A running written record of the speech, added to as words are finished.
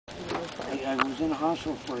I was in the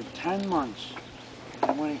hospital for 10 months.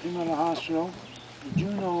 And when I came out of the hospital, did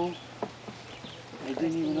you know I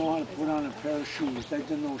didn't even know how to put on a pair of shoes. I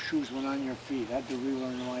didn't know shoes went on your feet. I had to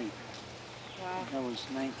relearn life. Wow. That was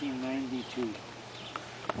 1992.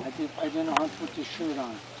 I didn't know how to put this shirt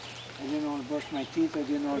on. I didn't know how to brush my teeth. I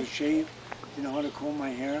didn't know how to shave. Didn't know how to comb my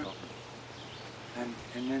hair. And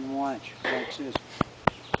then watch this.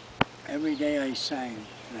 Every day I sang,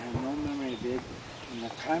 and I have no memory of it. From the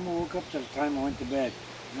time I woke up to the time I went to bed.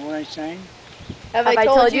 You know what I sang? Have I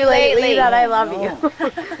told you lately that I love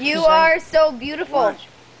you? You are so beautiful. Watch.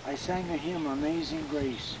 I sang a hymn, Amazing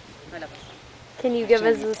Grace. Can you give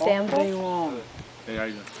us a All sample? day long. Hey, how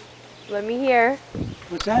you doing? Let me hear.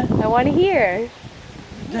 What's that? I want to hear.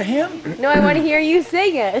 The hymn? No, I want to hear you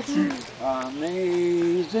sing it.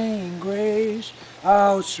 Amazing grace,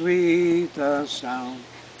 how sweet the sound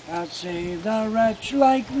that saved a wretch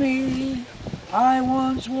like me. I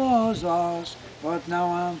once was lost, but now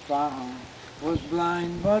I'm found. Was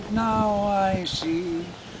blind, but now I see.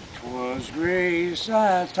 'Twas grace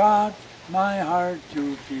that taught my heart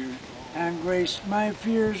to fear, and grace my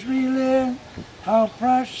fears relieved. How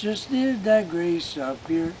precious did that grace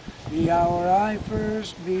appear the hour I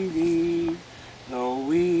first believed. Though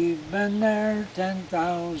we've been there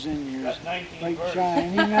 10,000 years, like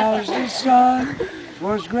shining as the sun,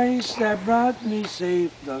 'twas grace that brought me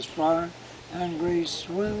safe thus far, and grace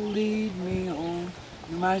will lead me home.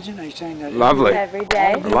 Imagine I sang that Lovely. Every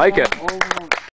day. I like it. Over and over.